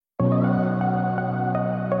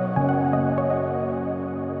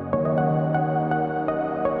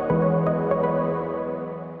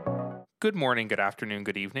Good morning, good afternoon,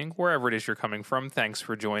 good evening, wherever it is you're coming from. Thanks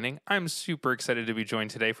for joining. I'm super excited to be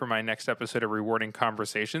joined today for my next episode of Rewarding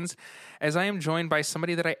Conversations, as I am joined by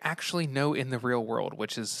somebody that I actually know in the real world,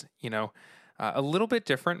 which is, a little bit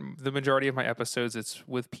different. The majority of my episodes, it's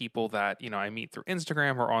with people that, I meet through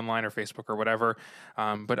Instagram or online or Facebook or whatever.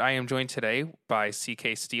 But I am joined today by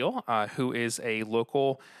CK Steele, who is a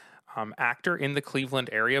local actor in the Cleveland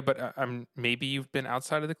area, but maybe you've been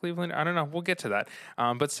outside of the Cleveland. I don't know. We'll get to that.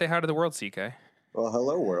 But say hi to the world, CK. Well,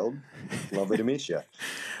 hello, world. Lovely to meet you.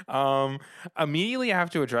 Immediately, I have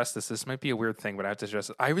to address this. This might be a weird thing, but I have to address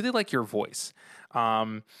it. I really like your voice.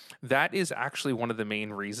 That is actually one of the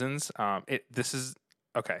main reasons.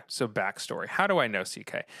 Okay, so backstory. How do I know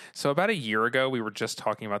CK? So about a year ago, we were just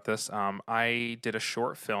talking about this. I did a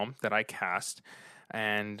short film that I cast,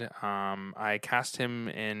 and I cast him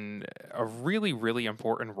in a really, really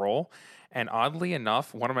important role. And oddly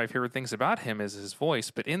enough, one of my favorite things about him is his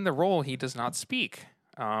voice, but in the role, he does not speak.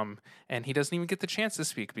 And he doesn't even get the chance to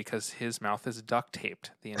speak because his mouth is duct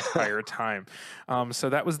taped the entire time. So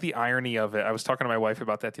that was the irony of it. I was talking to my wife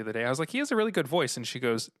about that the other day. I was like, he has a really good voice. And she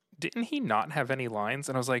goes, didn't he not have any lines?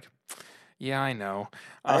 And I was like, yeah, I know.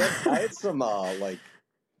 I had some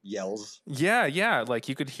yells. Yeah. Like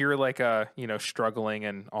you could hear struggling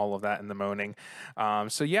and all of that in the moaning.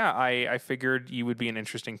 I figured you would be an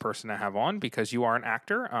interesting person to have on because you are an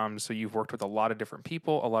actor. So you've worked with a lot of different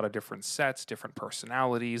people, a lot of different sets, different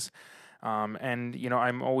personalities.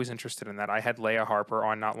 I'm always interested in that. I had Leia Harper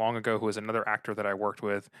on not long ago, who is another actor that I worked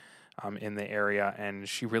with in the area, and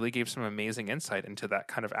she really gave some amazing insight into that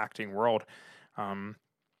kind of acting world.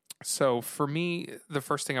 So for me, the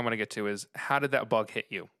first thing I want to get to is, how did that bug hit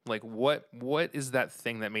you? Like, what is that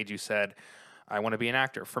thing that made you said, I want to be an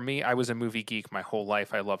actor? For me, I was a movie geek my whole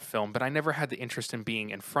life. I loved film, but I never had the interest in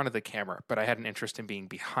being in front of the camera, but I had an interest in being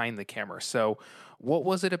behind the camera. So what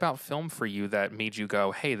was it about film for you that made you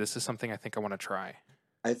go, hey, this is something I think I want to try?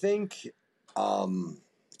 I think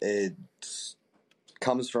it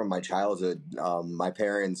comes from my childhood. My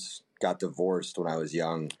parents got divorced when I was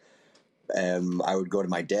young, and I would go to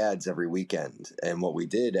my dad's every weekend. And what we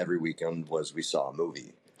did every weekend was we saw a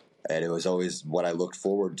movie. And it was always what I looked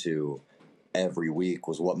forward to every week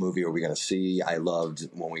was, what movie are we going to see? I loved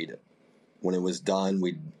when it was done,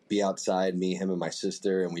 we'd be outside, me, him, and my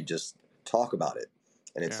sister, and we'd just talk about it.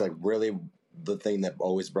 And it's like really the thing that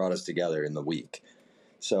always brought us together in the week.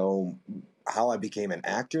 So how I became an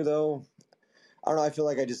actor, though, I don't know. I feel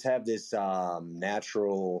like I just have this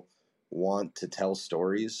natural want to tell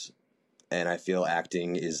stories. And I feel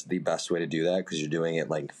acting is the best way to do that because you're doing it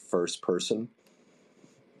like first person,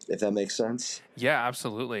 if that makes sense. Yeah,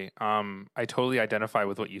 absolutely. I totally identify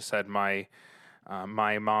with what you said. My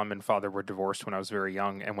mom and father were divorced when I was very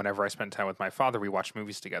young, and whenever I spent time with my father, we watched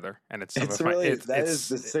movies together. And it's is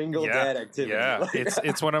the single dad activity. Yeah,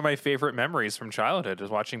 it's one of my favorite memories from childhood is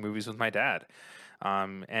watching movies with my dad.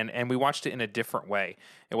 And we watched it in a different way.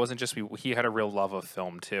 It wasn't just he had a real love of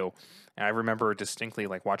film too. And I remember distinctly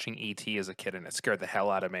like watching E.T. as a kid, and it scared the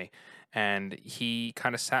hell out of me. And he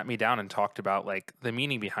kind of sat me down and talked about like the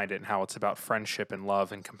meaning behind it and how it's about friendship and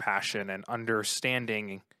love and compassion and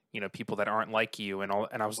understanding, people that aren't like you and all.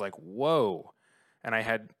 And I was like, whoa. And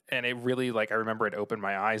it really, like, I remember it opened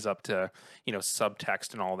my eyes up to,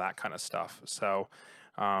 subtext and all that kind of stuff. So,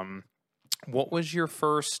 what was your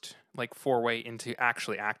first like foray into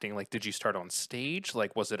actually acting? Like, did you start on stage?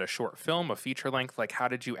 Like, was it a short film, a feature length? Like, how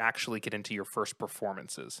did you actually get into your first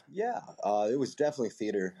performances? Yeah, it was definitely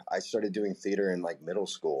theater. I started doing theater in like middle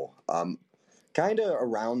school. Kind of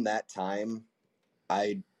around that time,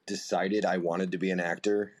 I decided I wanted to be an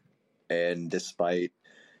actor. And despite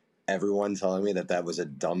everyone telling me that that was a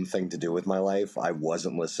dumb thing to do with my life, I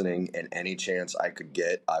wasn't listening. And any chance I could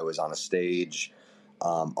get, I was on a stage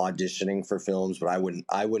auditioning for films, but I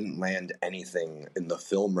wouldn't land anything in the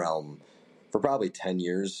film realm for probably 10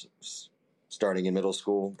 years, starting in middle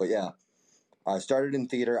school. But yeah, I started in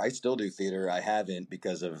theater. I still do theater. I haven't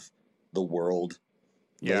because of the world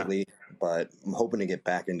lately, but I'm hoping to get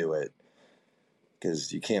back into it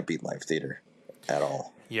because you can't beat live theater at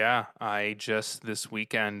all. Yeah, I just this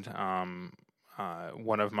weekend,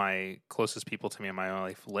 one of my closest people to me in my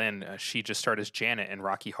life, Lynn, she just started as Janet in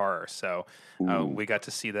Rocky Horror. So we got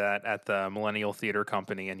to see that at the Millennial Theater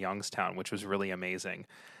Company in Youngstown, which was really amazing.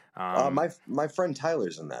 My friend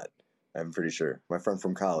Tyler's in that, I'm pretty sure. My friend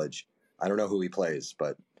from college. I don't know who he plays,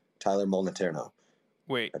 but Tyler Molnaterno,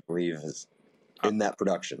 wait, I believe, is in that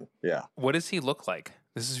production. Yeah. What does he look like?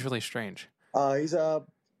 This is really strange. He's a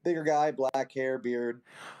bigger guy, black hair, beard.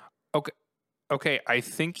 Okay. I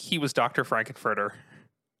think he was Dr. Frankenfurter.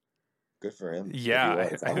 good for him. If he Yeah,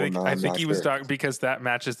 was. I I'm think not he was sure. because that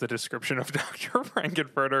matches the description of Dr.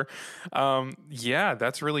 Frankenfurter. Yeah,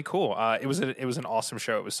 that's really cool. It was an awesome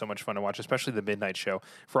show. It was so much fun to watch, especially the midnight show.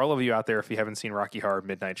 For all of you out there, if you haven't seen Rocky Horror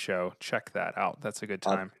Midnight Show, check that out. That's a good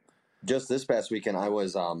Uh, time. just this past weekend, I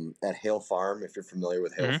was at Hale Farm. If you're familiar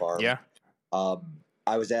with Hale Farm, Yeah.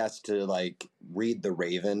 I was asked to like read The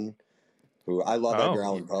Raven, who I love Edgar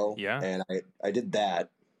Allan Poe, yeah. and I did that.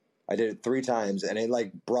 I did it 3 times, and it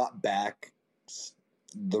like brought back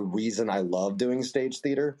the reason I love doing stage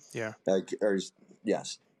theater. Yeah.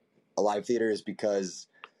 Yes, a live theater is because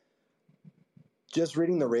just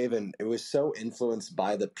reading The Raven, it was so influenced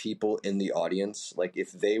by the people in the audience. Like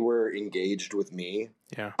if they were engaged with me,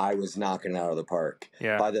 Yeah. I was knocking it out of the park.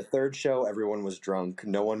 Yeah. By the 3rd show, everyone was drunk.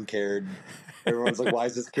 No one cared. Everyone's like, "Why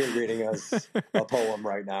is this kid reading us a poem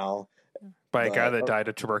right now?" By a guy that died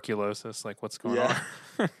of tuberculosis. Like, what's going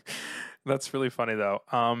on? That's really funny, though.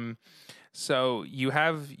 So you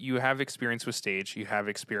have experience with stage. You have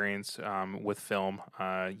experience with film.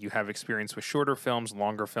 You have experience with shorter films,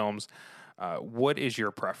 longer films. What is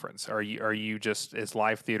your preference? Are you just, is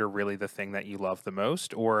live theater really the thing that you love the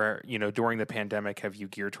most, or during the pandemic have you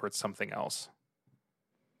geared towards something else?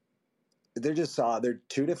 They're just they're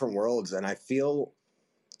 2 different worlds, and I feel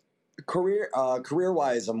career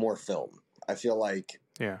wise, I'm more film. I feel like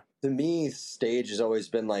Yeah. to me, stage has always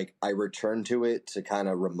been like I return to it to kind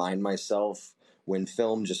of remind myself when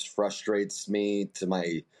film just frustrates me to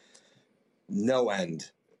my no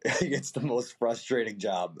end. It's the most frustrating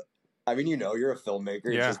job. I mean, you're a filmmaker.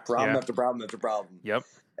 Yeah, It's just problem yeah. after problem after problem. Yep.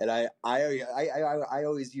 And I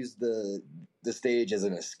always use the stage as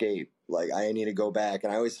an escape. Like I need to go back,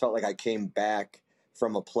 and I always felt like I came back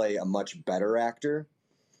from a play a much better actor.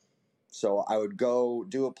 So I would go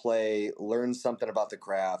do a play, learn something about the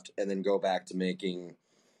craft, and then go back to making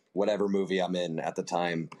whatever movie I'm in at the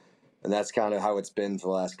time. And that's kind of how it's been for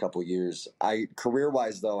the last couple of years.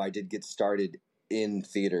 Career-wise, though, I did get started in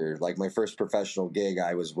theater. Like my first professional gig,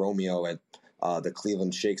 I was Romeo at the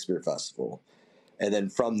Cleveland Shakespeare Festival. And then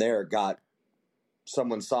from there,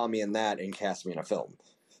 someone saw me in that and cast me in a film.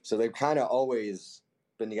 So they've kind of always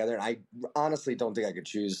been together. And I honestly don't think I could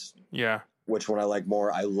choose which one I like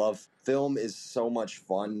more. I love film is so much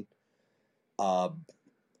fun.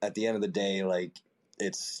 At the end of the day, like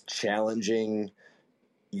it's challenging.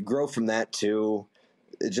 You grow from that too.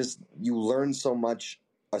 You learn so much,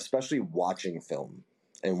 especially watching film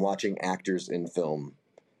and watching actors in film.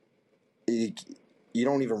 You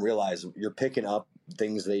don't even realize you're picking up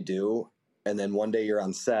things they do, and then one day you're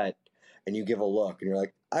on set and you give a look and you're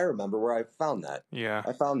like, I remember where I found that. Yeah.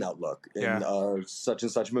 I found that look in such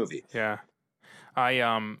and such movie. Yeah.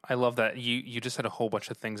 I love that you just had a whole bunch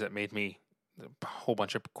of things that made me, a whole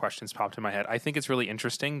bunch of questions popped in my head. I think it's really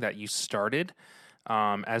interesting that you started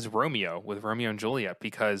as Romeo with Romeo and Juliet,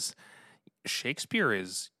 because Shakespeare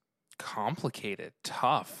is complicated,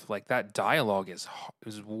 tough. Like that dialogue is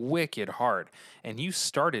wicked hard, and you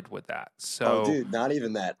started with that. So, dude, not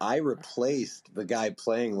even that. I replaced the guy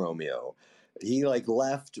playing Romeo. He like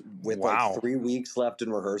left with like 3 weeks left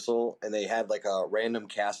in rehearsal, and they had like a random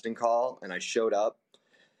casting call, and I showed up,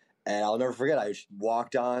 and I'll never forget. I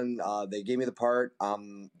walked on. They gave me the part.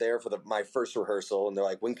 I'm there for my first rehearsal, and they're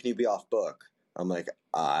like, "When can you be off book?" I'm like,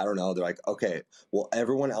 I don't know. They're like, "Okay, well,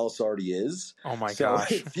 everyone else already is." Oh my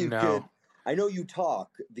gosh! If you could, I know you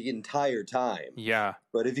talk the entire time. Yeah,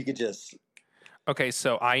 but if you could just. Okay,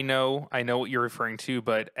 so I know what you're referring to,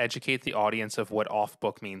 but educate the audience of what off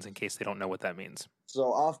book means in case they don't know what that means. So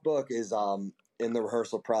off book is in the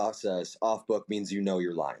rehearsal process. Off book means you know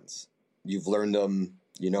your lines. You've learned them.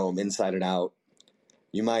 You know them inside and out.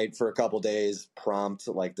 You might for a couple days prompt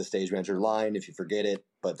like the stage manager line if you forget it,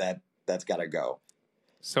 but that's got to go.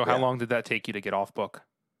 So how long did that take you to get off book?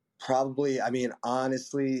 Probably, I mean,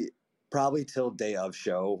 honestly, probably till day of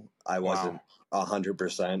show. I wasn't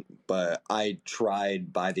 100%, but I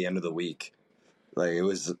tried by the end of the week. Like it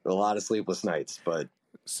was a lot of sleepless nights, but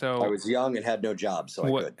I was young and had no job, so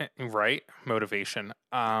I could. Right, motivation.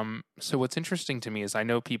 So what's interesting to me is I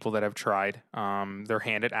know people that have tried their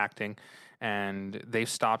hand at acting, and they've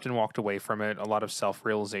stopped and walked away from it. A lot of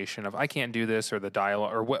self-realization of I can't do this, or the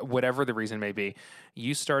dialogue, or whatever the reason may be.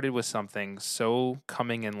 You started with something so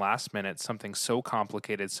coming in last minute, something so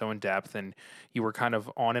complicated, so in depth, and you were kind of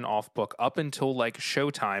on and off book up until like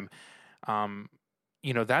showtime.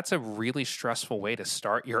 That's a really stressful way to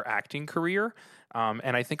start your acting career.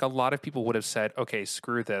 And I think a lot of people would have said, okay,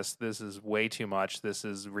 screw this. This is way too much. This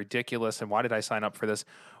is ridiculous. And why did I sign up for this?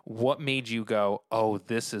 What made you go, oh,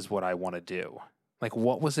 this is what I want to do? Like,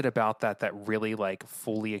 what was it about that really like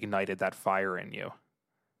fully ignited that fire in you?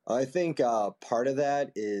 I think part of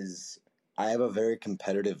that is I have a very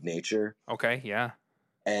competitive nature, Okay, yeah,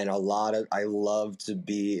 and I love to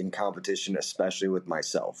be in competition, especially with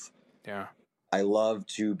myself. yeah. I love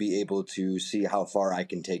to be able to see how far I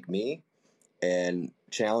can take me, and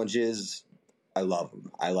challenges, I love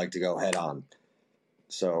them. I like to go head on.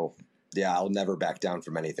 So, yeah, I'll never back down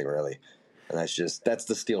from anything really. And that's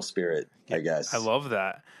the steel spirit, Yeah, I I guess. love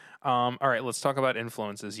that. All right, let's talk about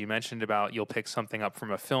influences. You mentioned about you'll pick something up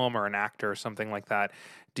from a film or an actor or something like that.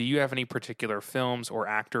 Do you have any particular films or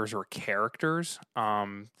actors or characters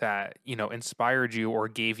that inspired you or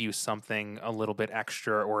gave you something a little bit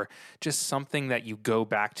extra, or just something that you go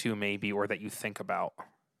back to maybe, or that you think about?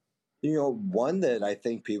 One that I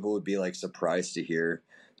think people would be like surprised to hear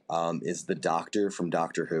is the Doctor from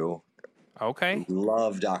Doctor Who. Okay.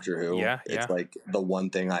 Love Doctor Who. Yeah. It's Yeah. like the one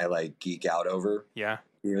thing I like geek out over Yeah.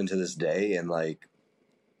 even to this day. And like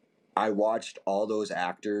I watched all those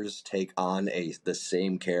actors take on the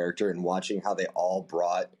same character, and watching how they all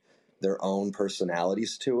brought their own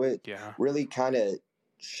personalities to it Yeah. really kind of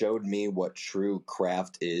showed me what true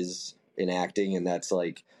craft is in acting. And that's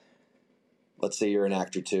like, let's say you're an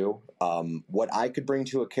actor too. What I could bring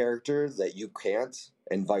to a character that you can't,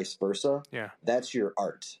 and vice versa, Yeah. that's your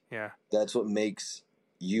art. Yeah. That's what makes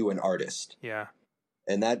you an artist. Yeah.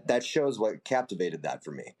 And that shows what captivated that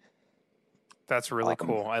for me. That's really Um,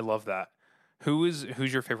 cool. I love that. Who's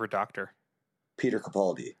your favorite doctor? Peter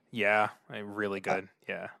Capaldi. Yeah, really Uh, good.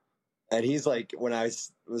 Yeah. and he's like, when I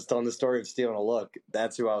was telling the story of stealing a look,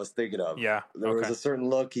 that's who I was thinking of. Yeah. There was Okay. a certain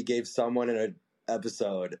look he gave someone in an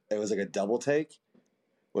episode. It was like a double take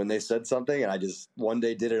when they said something, and I just one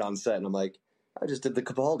day did it on set, and I'm like, I just did the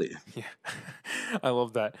Capaldi. Yeah. I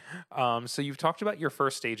love that. So you've talked about your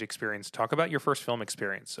first stage experience. Talk about your first film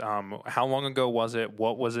experience. How long ago was it?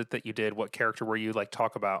 What was it that you did? What character were you? Like,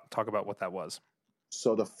 talk about what that was.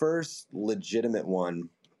 So the first legitimate one,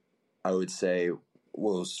 I would say,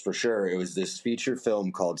 was for sure, it was this feature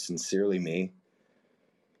film called Sincerely Me.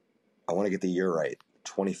 I want to get the year right.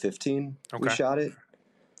 2015, we Okay. shot it.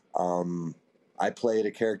 I played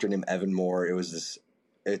a character named Evan Moore. It was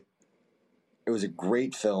a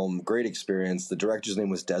great film, great experience. The director's name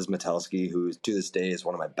was Des Metelsky, who to this day is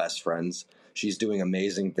one of my best friends. She's doing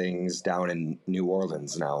amazing things down in New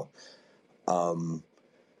Orleans now.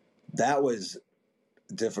 That was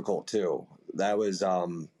difficult too. That was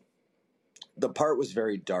the part was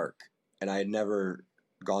very dark, and I had never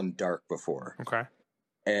gone dark before. Okay.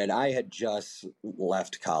 And I had just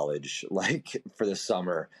left college, like for the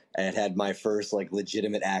summer, and had my first like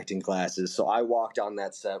legitimate acting classes. So I walked on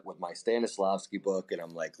that set with my Stanislavski book, and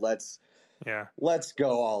I'm like, let's Yeah.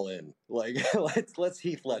 go all in, like let's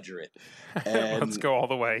Heath Ledger it. Let's And go all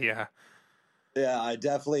the way. Yeah. yeah, I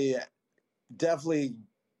definitely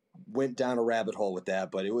went down a rabbit hole with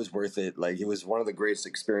that, but it was worth it. Like it was one of the greatest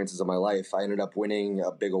experiences of my life. I ended up winning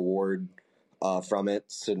a big award from it,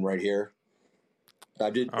 sitting right here. I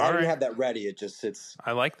didn't right. have that ready. It just sits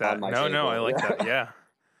I like that. on my No, table. I like that. Yeah.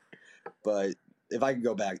 But if I could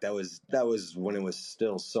go back, that was when it was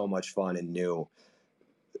still so much fun and new.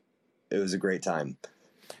 It was a great time.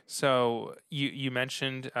 So you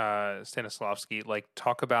mentioned Stanislavski. Like,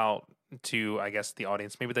 talk about to, I guess, the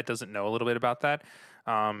audience maybe that doesn't know a little bit about that.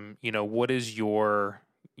 What is your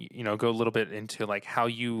go a little bit into like how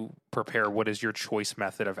you prepare. What is your choice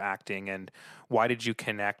method of acting, and why did you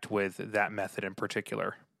connect with that method in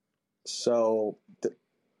particular? So,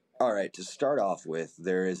 all right, to start off with,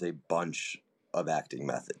 there is a bunch of acting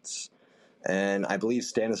methods. And I believe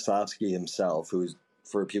Stanislavski himself, who's,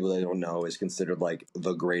 for people that don't know, is considered like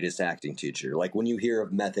the greatest acting teacher. Like when you hear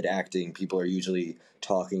of method acting, people are usually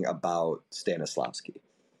talking about Stanislavski.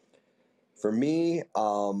 For me,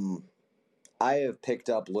 I have picked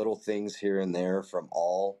up little things here and there from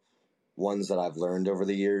all ones that I've learned over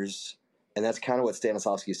the years. And that's kind of what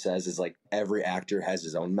Stanislavski says is like every actor has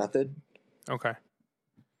his own method. Okay.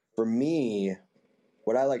 For me,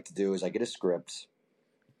 what I like to do is I get a script,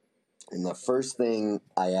 and the first thing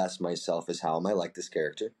I ask myself is how am I like this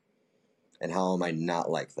character, and how am I not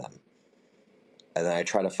like them? And then I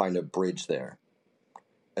try to find a bridge there.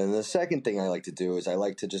 And the second thing I like to do is I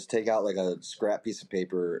like to just take out like a scrap piece of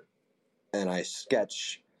paper and I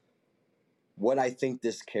sketch what I think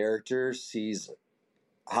this character sees,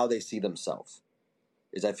 how they see themselves.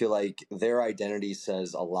 Is I feel like their identity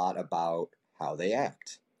says a lot about how they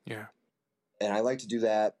act. Yeah. And I like to do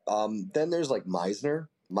that. Then there's like Meisner.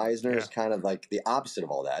 Meisner is Yeah. kind of like the opposite of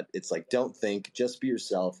all that. It's like, don't think, just be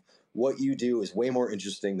yourself. What you do is way more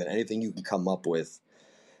interesting than anything you can come up with.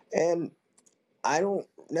 And I don't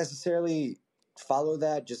necessarily follow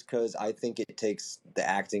that just because I think it takes the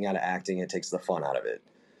acting out of acting. It takes the fun out of it.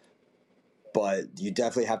 but you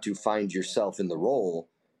definitely have to find yourself in the role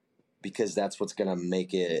because that's what's going to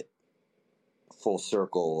make it full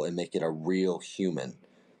circle and make it a real human,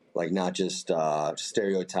 like not just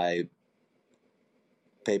stereotype,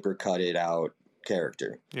 paper cut it out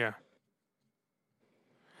character. Yeah.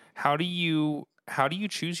 How do you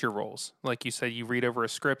choose your roles? Like you said, you read over a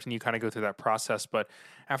script and you kind of go through that process, but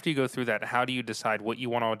after you go through that, how do you decide what you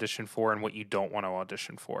want to audition for and what you don't want to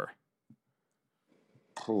audition for?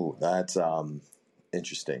 Ooh, that's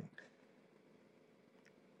interesting.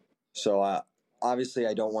 So obviously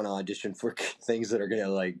I don't want to audition for things that are going to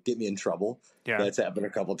like get me in trouble. Yeah. That's happened a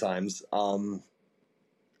couple times.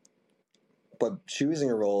 But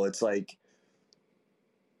choosing a role, it's like,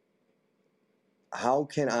 how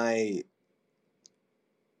can I,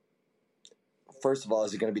 first of all,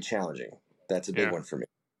 is it going to be challenging? That's a big one for me.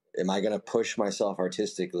 Am I going to push myself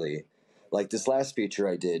artistically? Like this last feature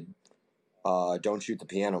I did, Don't Shoot the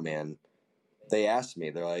Piano Man. They asked me,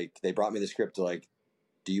 they brought me the script to like,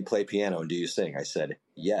 do you play piano and do you sing? I said,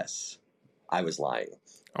 yes. I was lying.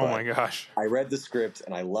 Oh my gosh. I read the script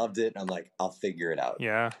and I loved it. I'm like, I'll figure it out.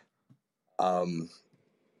 Yeah.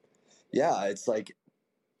 Yeah, it's like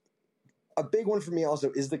a big one for me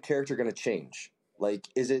also, is the character going to change? Like,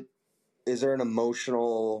 is there an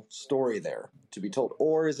emotional story there to be told?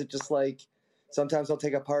 Or is it just like, sometimes I'll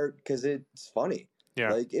take a part because it's funny.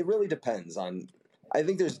 Yeah. Like, it really depends on, I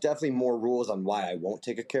think there's definitely more rules on why I won't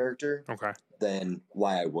take a character than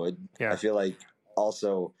why I would. Yeah. I feel like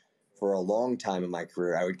also for a long time in my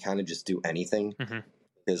career, I would kind of just do anything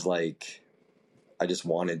because like I just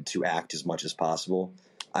wanted to act as much as possible.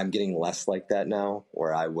 I'm getting less like that now,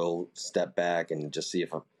 where I will step back and just see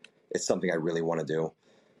if it's something I really want to do.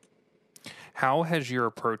 How has your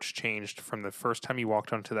approach changed from the first time you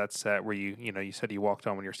walked onto that set where you said you walked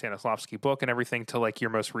on with your Stanislavski book and everything to like your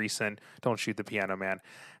most recent Don't Shoot the Piano Man?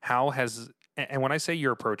 And when I say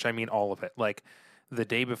your approach, I mean all of it. Like the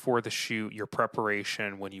day before the shoot, your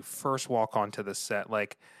preparation, when you first walk onto the set,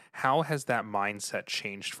 like how has that mindset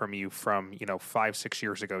changed from you from, 5-6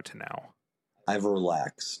 years ago to now? I've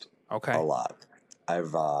relaxed a lot.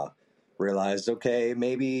 I've realized, okay,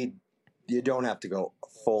 maybe you don't have to go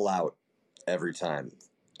full out every time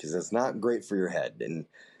because it's not great for your head. And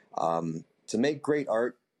to make great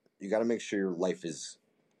art, you got to make sure your life is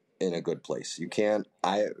in a good place.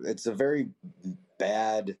 It's a very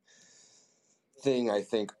bad thing, I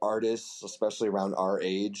think artists, especially around our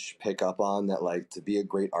age, pick up on, that like to be a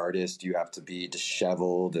great artist, you have to be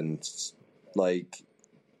disheveled and like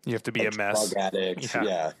you have to be a mess. Drug addict.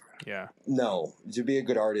 Yeah. No, to be a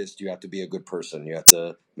good artist, you have to be a good person. You have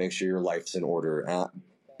to make sure your life's in order.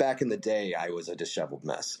 Back in the day, I was a disheveled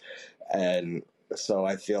mess. And so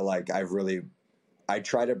I feel like I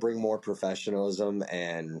try to bring more professionalism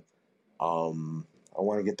and I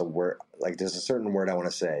want to get the word, like there's a certain word I want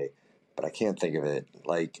to say, but I can't think of it.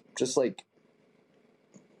 Like, just like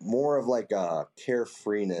more of like a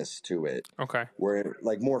carefreeness to it. Okay. Where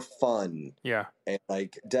like more fun. Yeah. And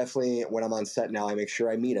like definitely when I'm on set now, I make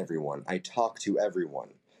sure I meet everyone. I talk to everyone.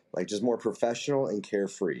 Like just more professional and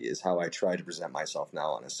carefree is how I try to present myself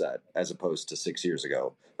now on a set, as opposed to 6 years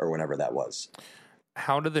ago or whenever that was.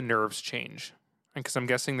 How do the nerves change? Because I'm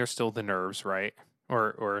guessing there's still the nerves, right?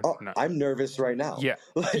 Or no? I'm nervous right now. Yeah.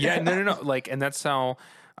 Yeah. No. Like, and that's how.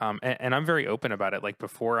 And I'm very open about it. Like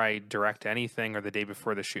before I direct anything or the day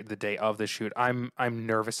before the shoot, the day of the shoot, I'm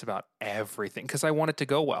nervous about everything because I want it to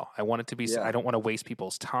go well. I want it to be, I don't want to waste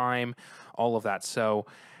people's time, all of that. So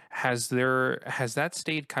has that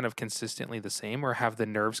stayed kind of consistently the same, or have the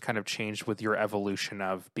nerves kind of changed with your evolution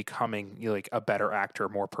of becoming like a better actor,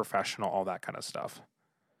 more professional, all that kind of stuff?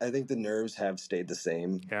 I think the nerves have stayed the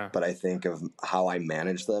same, Yeah. But I think of how I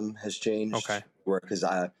manage them has changed. Okay. Because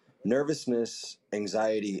nervousness,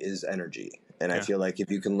 anxiety is energy. And I feel like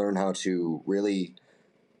if you can learn how to really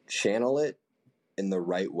channel it in the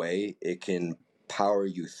right way, it can power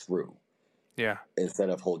you through. Yeah. Instead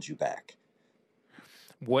of hold you back.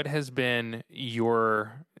 What has been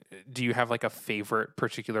do you have like a favorite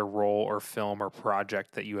particular role or film or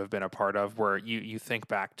project that you have been a part of where you think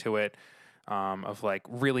back to it of like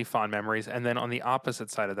really fond memories? And then on the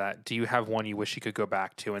opposite side of that, do you have one you wish you could go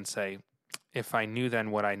back to and say, if I knew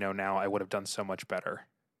then what I know now, I would have done so much better?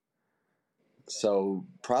 So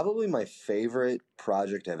probably my favorite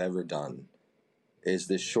project I've ever done is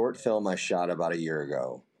this short film I shot about a year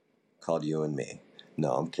ago called You and Me.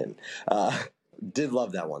 No, I'm kidding. Did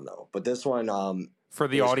love that one though. But this one, for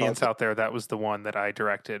the audience out there, that was the one that I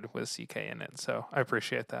directed with CK in it. So I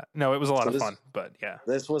appreciate that. No, it was a lot of fun, but yeah.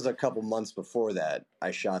 This was a couple months before that.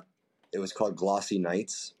 It was called Glossy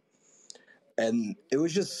Nights. And it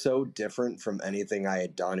was just so different from anything I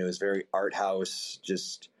had done. It was very art house.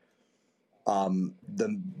 Just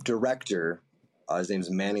the director, his name's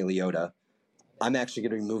Manny Leota. I'm actually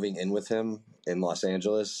going to be moving in with him in Los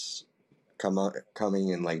Angeles, coming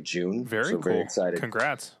in like June. Very so cool. Very excited.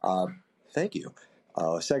 Congrats. Thank you.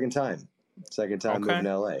 Second time Okay. moving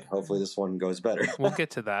to LA. Hopefully this one goes better. We'll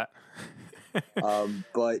get to that.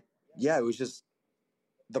 But yeah, it was just,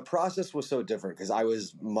 the process was so different because I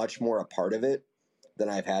was much more a part of it than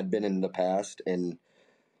I've had been in the past. And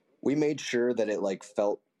we made sure that it like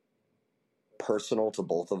felt personal to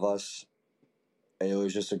both of us. And it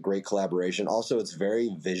was just a great collaboration. Also, it's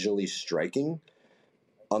very visually striking,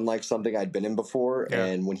 unlike something I'd been in before. Yeah.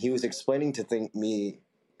 And when he was explaining he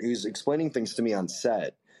was explaining things to me on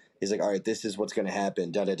set. He's like, all right, this is what's going to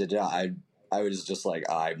happen. Da, da, da, da. I was just like,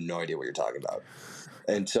 I have no idea what you're talking about.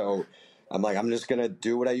 And so I'm like, I'm just going to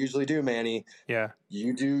do what I usually do, Manny. Yeah.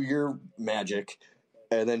 You do your magic.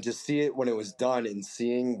 And then to see it when it was done and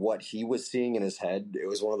seeing what he was seeing in his head, it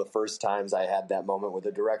was one of the first times I had that moment with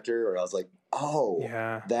a director where I was like, oh,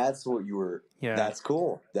 Yeah. that's what you were. Yeah. That's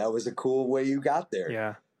cool. That was a cool way you got there.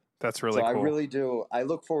 Yeah. That's really So cool. I really do. I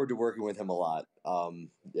look forward to working with him a lot.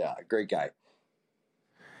 Yeah, great guy.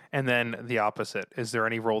 And then the opposite. Is there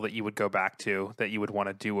any role that you would go back to that you would want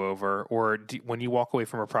to do over? Or when you walk away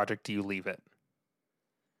from a project, do you leave it?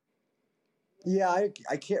 Yeah,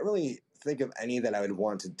 I can't really think of any that I would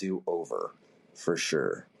want to do over, for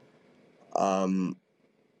sure. I'm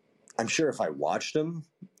sure if I watched them,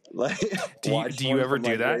 like, do you ever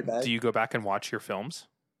do that? Do you go back and watch your films?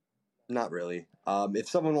 Not really. If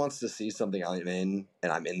someone wants to see something I'm in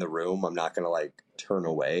and I'm in the room, I'm not gonna like turn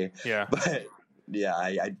away. Yeah. But yeah,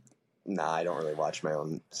 I don't really watch my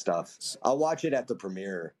own stuff. I'll watch it at the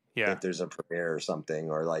premiere. Yeah. If there's a premiere or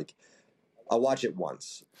something, or like I'll watch it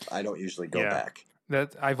once. I don't usually go back.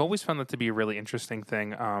 That I've always found that to be a really interesting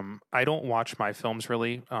thing. I don't watch my films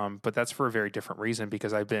really, but that's for a very different reason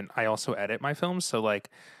because I also edit my films. So like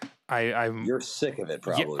You're sick of it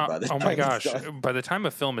probably by the time oh my it's gosh. done. By the time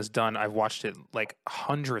a film is done, I've watched it like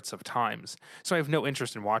hundreds of times. So I have no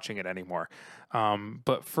interest in watching it anymore.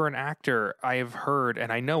 But for an actor, I have heard,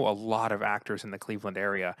 and I know a lot of actors in the Cleveland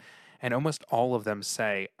area, and almost all of them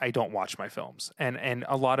say, I don't watch my films. And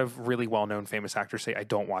a lot of really well-known famous actors say, I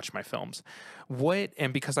don't watch my films.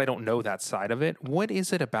 And because I don't know that side of it, what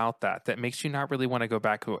is it about that makes you not really want to go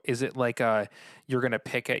back? Is it like you're going to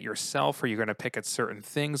pick at yourself or you're going to pick at certain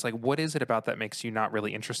things? Like, what is it about that makes you not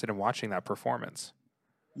really interested in watching that performance?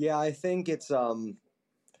 Yeah, I think it's a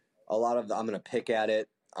lot of I'm going to pick at it.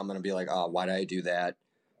 I'm going to be like, oh, why did I do that?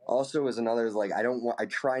 Also, is another like I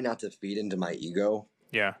try not to feed into my ego.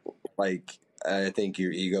 Yeah. Like, I think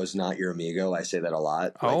your ego's not your amigo. I say that a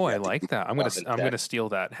lot. Oh, I like that. I'm gonna steal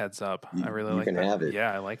that. Heads up. I really like that. You can have it.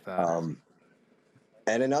 Yeah, I like that.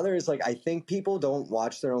 And another is like I think people don't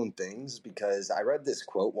watch their own things because I read this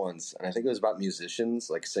quote once, and I think it was about musicians,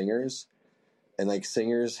 like singers, and like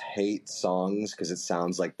singers hate songs because it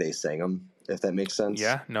sounds like they sang them. If that makes sense.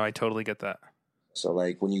 Yeah. No, I totally get that. So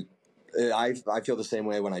like when I feel the same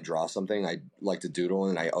way when I draw something. I like to doodle,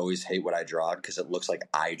 and I always hate what I draw because it looks like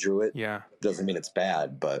I drew it. Yeah. Doesn't mean it's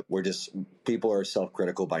bad, but people are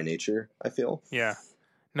self-critical by nature, I feel. Yeah.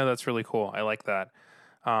 No, that's really cool. I like that.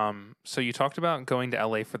 So you talked about going to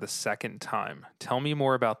LA for the second time. Tell me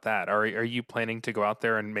more about that. Are you planning to go out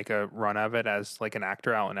there and make a run of it as like an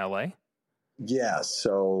actor out in LA? Yeah.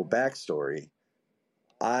 So backstory,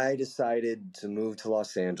 I decided to move to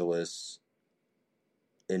Los Angeles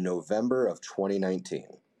in November of 2019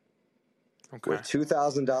 with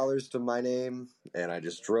 $2,000 to my name, and I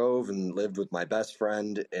just drove and lived with my best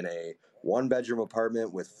friend in a 1-bedroom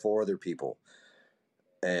apartment with 4 other people.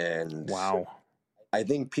 And wow, I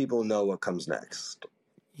think people know what comes next.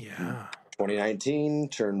 Yeah. 2019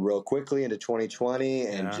 turned real quickly into 2020,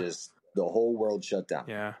 and just the whole world shut down.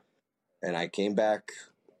 Yeah. And I came back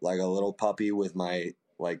like a little puppy with my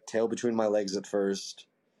like tail between my legs at first,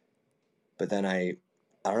 but then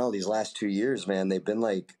I don't know, these last 2 years, man, they've been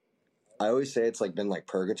like, I always say it's like been like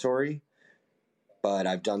purgatory, but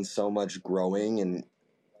I've done so much growing. And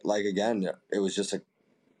like, again, it was just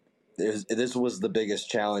this was the biggest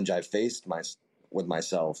challenge I faced with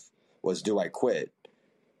myself was, do I quit?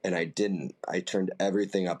 And I didn't. I turned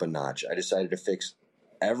everything up a notch. I decided to fix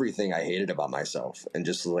everything I hated about myself. And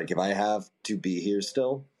just like, if I have to be here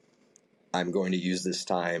still, I'm going to use this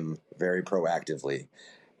time very proactively.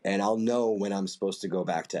 And I'll know when I'm supposed to go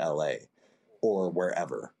back to LA or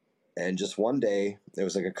wherever. And just one day, it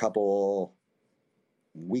was like a couple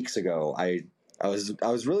weeks ago, I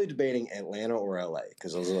was really debating Atlanta or LA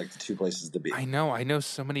because those are like the 2 places to be. I know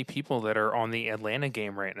so many people that are on the Atlanta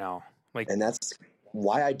game right now. Like, And that's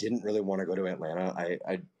why I didn't really want to go to Atlanta.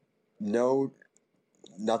 I know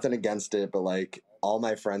nothing against it, but like all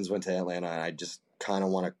my friends went to Atlanta, and I just kind of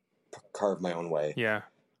want to carve my own way. yeah.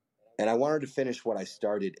 And I wanted to finish what I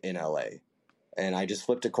started in LA. And I just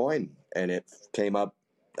flipped a coin, and it came up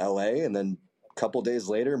LA. And then a couple days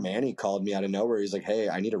later, Manny called me out of nowhere. He's like, "Hey,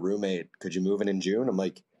 I need a roommate. Could you move in June?" I'm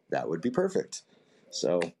like, "That would be perfect."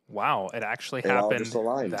 So Wow, it actually it all just happened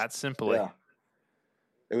aligned. that simply. Yeah.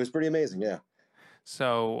 It was pretty amazing. Yeah.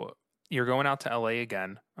 So you're going out to LA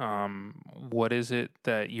again. What is it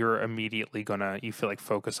that you're immediately you feel like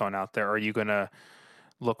focus on out there? Are you gonna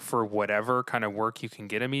look for whatever kind of work you can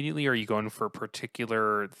get immediately? Are you going for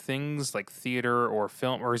particular things like theater or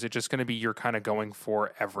film, or is it just going to be you're kind of going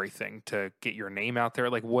for everything to get your name out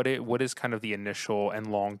there? Like what is kind of the initial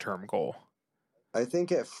and long-term goal? I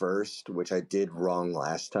think at first, which I did wrong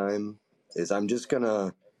last time, is I'm just going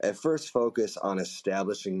to at first focus on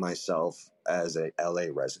establishing myself as a LA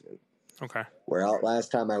resident. Okay. Where out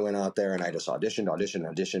last time I went out there and I just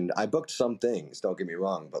auditioned. I booked some things, don't get me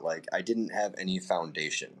wrong, but like I didn't have any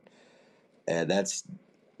foundation. And that's,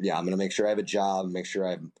 yeah, I'm going to make sure I have a job, make sure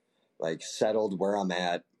I'm like settled where I'm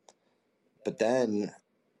at. But then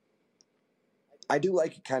I do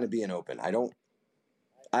like kind of being open.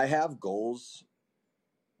 I have goals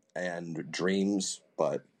and dreams,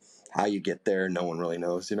 but how you get there, no one really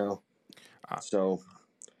knows, you know? So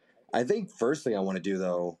I think first thing I want to do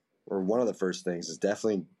though, or one of the first things is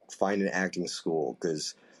definitely find an acting school,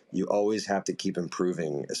 because you always have to keep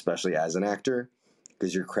improving, especially as an actor,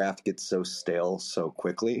 because your craft gets so stale so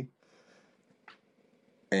quickly.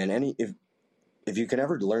 And if you can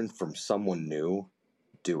ever learn from someone new,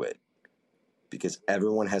 do it, because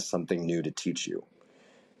everyone has something new to teach you.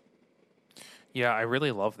 Yeah, I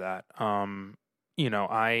really love that.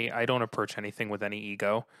 I don't approach anything with any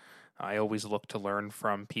ego. I always look to learn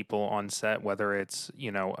from people on set, whether it's,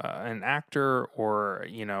 an actor or,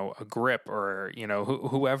 a grip or,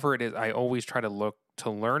 whoever it is. I always try to look to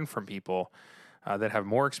learn from people that have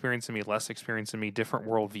more experience than me, less experience than me, different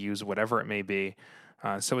worldviews, whatever it may be.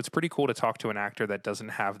 So it's pretty cool to talk to an actor that doesn't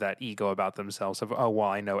have that ego about themselves of, oh, well,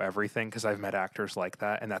 I know everything, because I've met actors like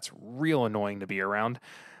that, and that's real annoying to be around.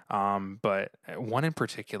 But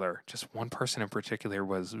just one person in particular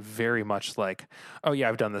was very much like, oh yeah,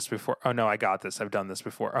 I've done this before. Oh no, I got this. I've done this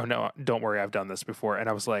before. Oh no, don't worry, I've done this before. And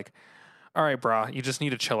I was like, all right, brah, you just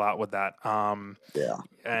need to chill out with that. Yeah.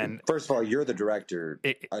 And first of all, you're the director.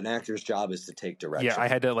 An actor's job is to take direction. Yeah, I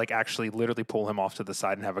had to like actually literally pull him off to the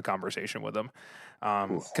side and have a conversation with him,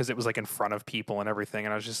 because it was like in front of people and everything.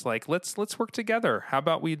 And I was just like, let's work together. How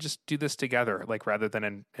about we just do this together, like rather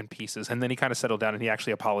than in pieces. And then he kind of settled down and he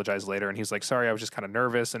actually apologized later. And he's like, sorry, I was just kind of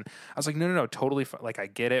nervous. And I was like, no, totally. Like I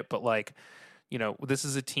get it, but like, this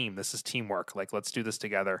is a team. This is teamwork. Like, let's do this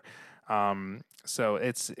together. So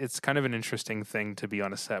it's kind of an interesting thing to be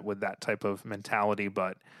on a set with that type of mentality.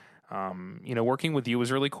 But, working with you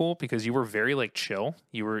was really cool because you were very like chill.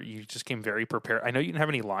 You just came very prepared. I know you didn't have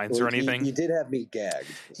any lines or anything. You did have me gagged.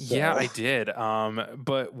 So. Yeah, I did.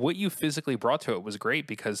 But what you physically brought to it was great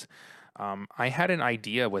because, I had an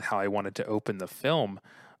idea with how I wanted to open the film.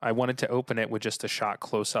 I wanted to open it with just a shot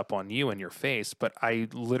close up on you and your face, but I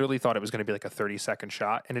literally thought it was going to be like a 30-second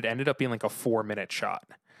shot, and it ended up being like a 4-minute shot.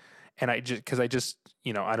 And I just,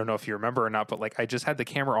 I don't know if you remember or not, but like I just had the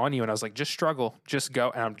camera on you and I was like, just struggle, just go.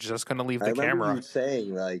 And I'm just going to leave the camera. I remember you saying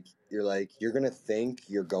you're going to think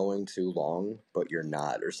you're going too long, but you're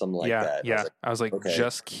not, or something like that. Yeah. I was like, okay.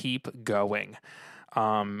 Just keep going.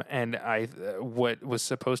 And what was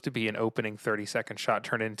supposed to be an opening 30-second shot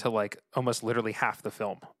turned into like almost literally half the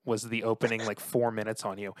film was the opening like 4 minutes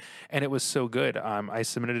on you. And it was so good. I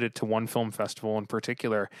submitted it to one film festival in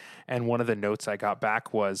particular. And one of the notes I got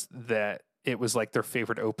back was that it was like their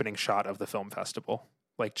favorite opening shot of the film festival.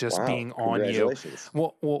 Like just being on you.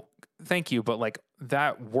 Well, thank you. But like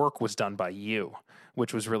that work was done by you,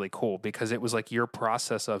 which was really cool because it was like your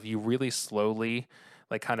process of you really slowly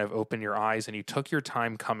like kind of open your eyes and you took your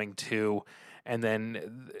time coming to, and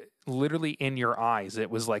then literally in your eyes, it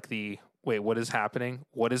was like wait, what is happening?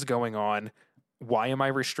 What is going on? Why am I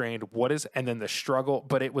restrained? And then the struggle,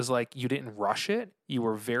 but it was like, you didn't rush it. You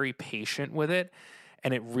were very patient with it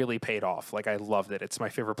and it really paid off. Like I loved it. It's my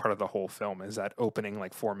favorite part of the whole film is that opening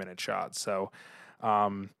like 4-minute shot. So,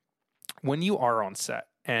 when you are on set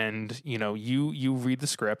and you read the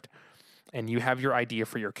script, and you have your idea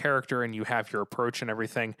for your character and you have your approach and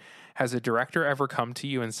everything, has a director ever come to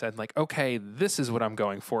you and said like, okay, this is what I'm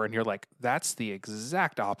going for? And you're like, that's the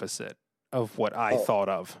exact opposite of what I thought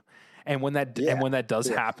of. And when that does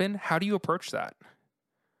happen, how do you approach that?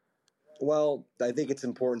 Well, I think it's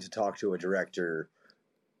important to talk to a director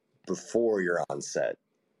before you're on set,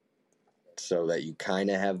 so that you kind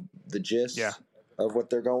of have the gist Yeah. of what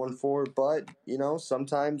they're going for. But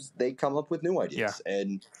sometimes they come up with new ideas,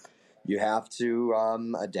 and you have to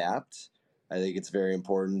adapt. I think it's very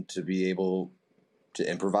important to be able to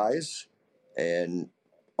improvise, and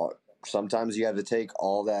sometimes you have to take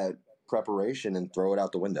all that preparation and throw it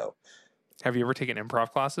out the window. Have you ever taken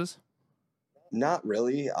improv classes? Not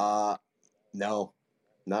really. No,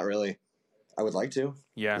 not really. I would like to.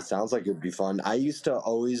 Yeah. It sounds like it would be fun. I used to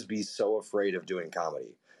always be so afraid of doing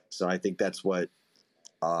comedy, so I think that's what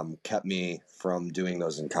kept me from doing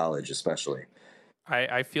those in college, especially.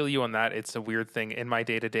 I feel you on that. It's a weird thing. In my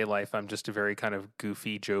day-to-day life, I'm just a very kind of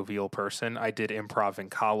goofy, jovial person. I did improv in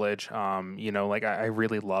college. I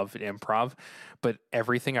really loved improv, but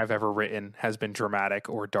everything I've ever written has been dramatic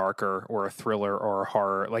or darker or a thriller or a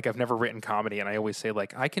horror. Like, I've never written comedy, and I always say,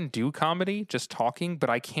 like, I can do comedy just talking, but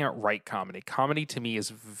I can't write comedy. Comedy to me is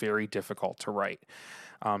very difficult to write.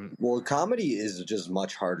 Well, comedy is just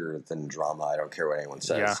much harder than drama. I don't care what anyone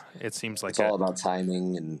says. Yeah, it seems like it's all about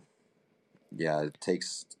timing, and it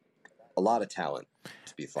takes a lot of talent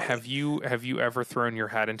to be funny. Have you ever thrown your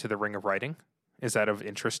hat into the ring of writing? Is that of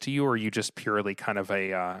interest to you, or are you just purely kind of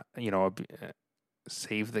a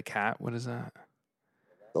save the cat? What is that?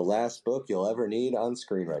 The last book you'll ever need on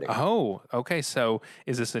screenwriting. Oh, okay. So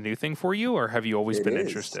is this a new thing for you, or have you always been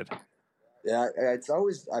interested? Yeah,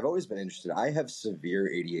 I've always been interested. I have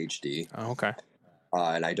severe ADHD. Oh, okay.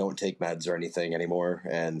 And I don't take meds or anything anymore,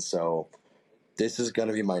 and so this is going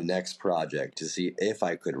to be my next project to see if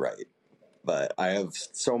I could write. But I have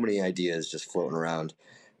so many ideas just floating around.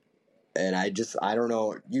 And I don't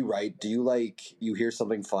know. You write? Do you hear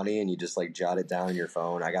something funny and you just jot it down on your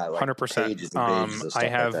phone? I got 100%. Pages and pages of stuff I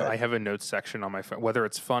have like that. I have a notes section on my phone, whether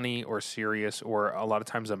it's funny or serious, or a lot of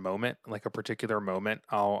times a moment, like a particular moment.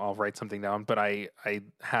 I'll write something down. But I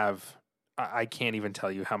can't even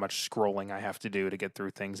tell you how much scrolling I have to do to get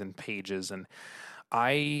through things and pages, and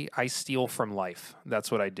I steal from life.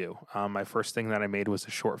 That's what I do. My first thing that I made was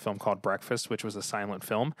a short film called Breakfast, which was a silent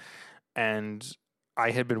film. And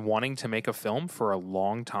I had been wanting to make a film for a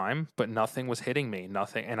long time, but nothing was hitting me,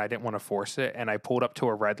 nothing. And I didn't want to force it. And I pulled up to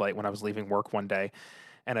a red light when I was leaving work one day,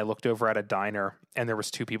 and I looked over at a diner, and there was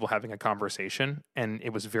two people having a conversation, and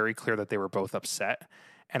it was very clear that they were both upset.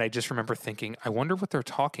 And I just remember thinking, I wonder what they're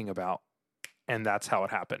talking about. And that's how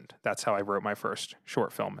it happened. That's how I wrote my first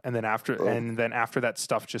short film. And then after that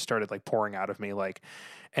stuff just started pouring out of me,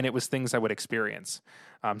 and it was things I would experience.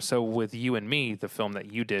 So with You and Me, the film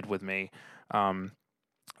that you did with me,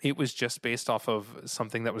 it was just based off of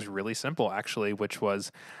something that was really simple, actually, which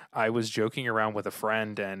was I was joking around with a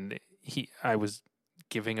friend, and I was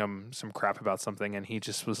giving him some crap about something, and he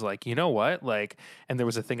just was like, you know what? And there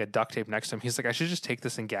was a thing of duct tape next to him. He's like, I should just take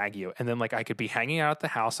this and gag you. And then I could be hanging out at the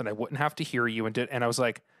house and I wouldn't have to hear you. And I was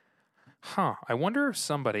like, I wonder if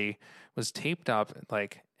somebody was taped up,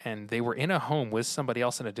 and they were in a home with somebody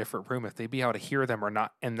else in a different room, if they'd be able to hear them or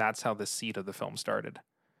not. And that's how the seed of the film started.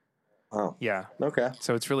 Oh, yeah. Okay.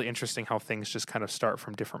 So it's really interesting how things just kind of start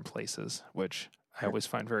from different places, which I always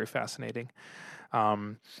find very fascinating.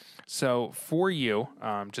 So for you,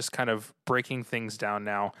 just kind of breaking things down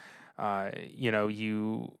now,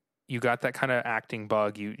 you got that kind of acting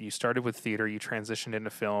bug. You started with theater, you transitioned into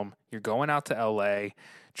film, you're going out to LA,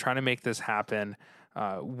 trying to make this happen.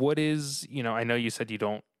 What is, I know you said you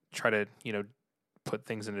don't try to, put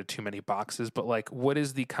things into too many boxes, but what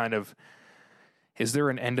is the kind of, is there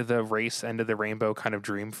an end of the race, end of the rainbow kind of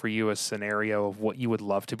dream for you, a scenario of what you would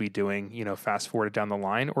love to be doing, fast forward down the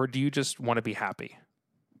line, or do you just want to be happy?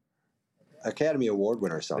 Academy Award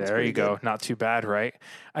winner sounds there you go. Good. Not too bad, right?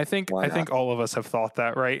 I think all of us have thought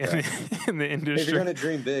that, right? Yeah. In the industry. If you're going to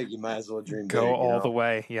dream big, you might as well dream go big. Go all the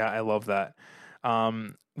way. Yeah, I love that.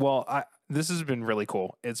 This has been really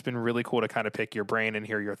cool. It's been really cool to kind of pick your brain and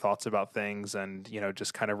hear your thoughts about things and,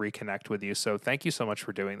 just kind of reconnect with you. So thank you so much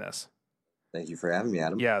for doing this. Thank you for having me,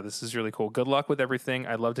 Adam. Yeah, this is really cool. Good luck with everything.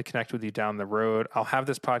 I'd love to connect with you down the road. I'll have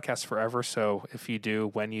this podcast forever. So if you do,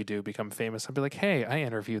 when you do become famous, I'll be like, hey, I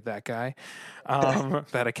interviewed that guy,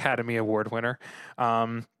 that Academy Award winner.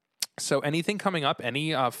 So anything coming up,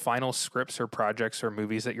 any final scripts or projects or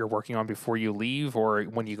movies that you're working on before you leave, or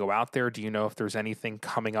when you go out there, do you know if there's anything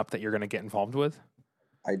coming up that you're going to get involved with?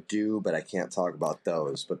 I do, but I can't talk about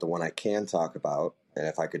those. But the one I can talk about, and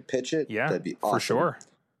if I could pitch it, that'd be awesome. For sure.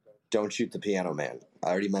 Don't Shoot the Piano Man.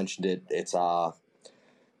 I already mentioned it. It's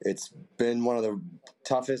been one of the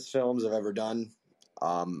toughest films I've ever done.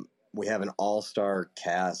 We have an all-star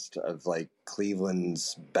cast of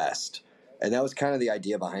Cleveland's best. And that was kind of the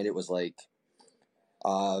idea behind it, was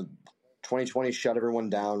 2020 shut everyone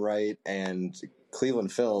down, right? And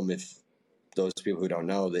Cleveland film, if those people who don't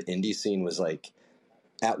know, the indie scene was like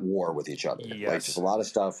at war with each other. Yes. Like just a lot of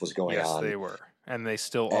stuff was going Yes, on. they were. And they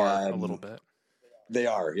still are a little bit. They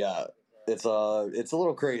are, yeah. It's a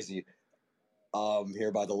little crazy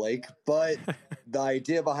here by the lake. But the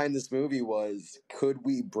idea behind this movie was, could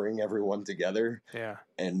we bring everyone together? Yeah.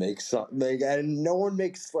 And make something, and no one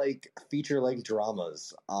makes like feature-length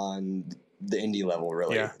dramas on the indie level,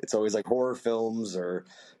 really. Yeah. It's always like horror films or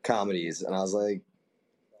comedies. And I was like,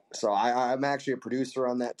 so I'm actually a producer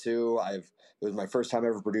on that too. It was my first time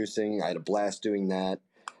ever producing. I had a blast doing that.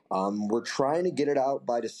 We're trying to get it out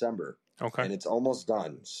by December. Okay. And it's almost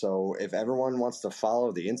done. So if everyone wants to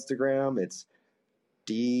follow the Instagram, it's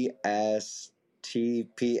DSTPM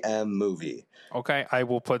movie. Okay. I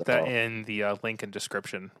will put that in the link and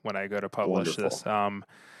description when I go to publish this.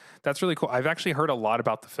 That's really cool. I've actually heard a lot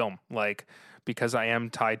about the film, like, because I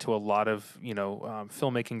am tied to a lot of,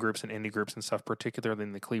 filmmaking groups and indie groups and stuff, particularly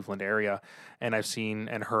in the Cleveland area. And I've seen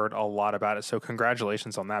and heard a lot about it. So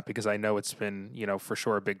congratulations on that, because I know it's been, for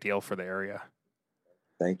sure a big deal for the area.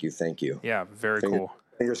 Thank you. Yeah, very cool.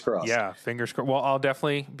 Fingers crossed. Yeah, fingers crossed. Well, I'll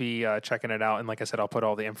definitely be checking it out. And like I said, I'll put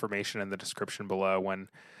all the information in the description below when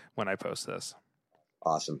I post this.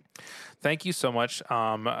 Awesome. Thank you so much.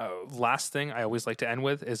 Last thing I always like to end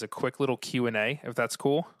with is a quick little Q&A, if that's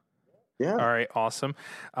cool. Yeah. All right, awesome.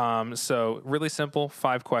 So really simple,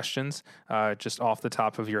 5 questions, just off the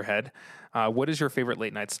top of your head. What is your favorite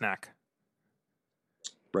late night snack?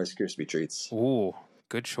 Rice Krispie treats. Ooh,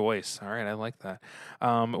 good choice. All right, I like that.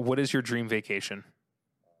 What is your dream vacation?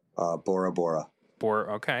 Bora Bora.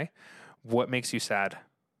 Okay. What makes you sad?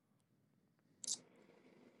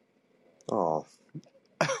 Oh,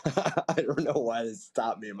 I don't know why this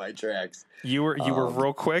stopped me in my tracks. You were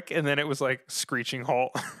real quick, and then it was like screeching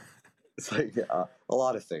halt. It's like a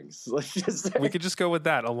lot of things. Let's just say. We could just go with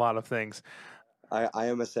that. A lot of things. I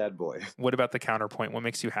am a sad boy. What about the counterpoint? What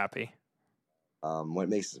makes you happy?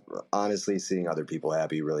 Honestly, seeing other people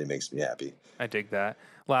happy really makes me happy. I dig that.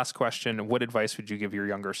 Last question. What advice would you give your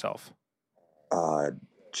younger self?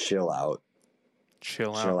 Chill out.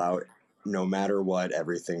 Chill out. No matter what,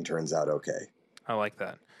 everything turns out okay. I like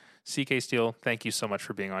that. CK Steele, thank you so much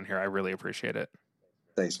for being on here. I really appreciate it.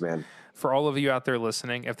 Thanks, man. For all of you out there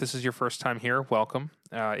listening, if this is your first time here, welcome.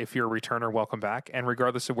 If you're a returner, welcome back. And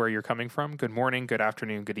regardless of where you're coming from, good morning, good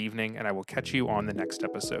afternoon, good evening, and I will catch you on the next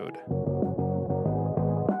episode.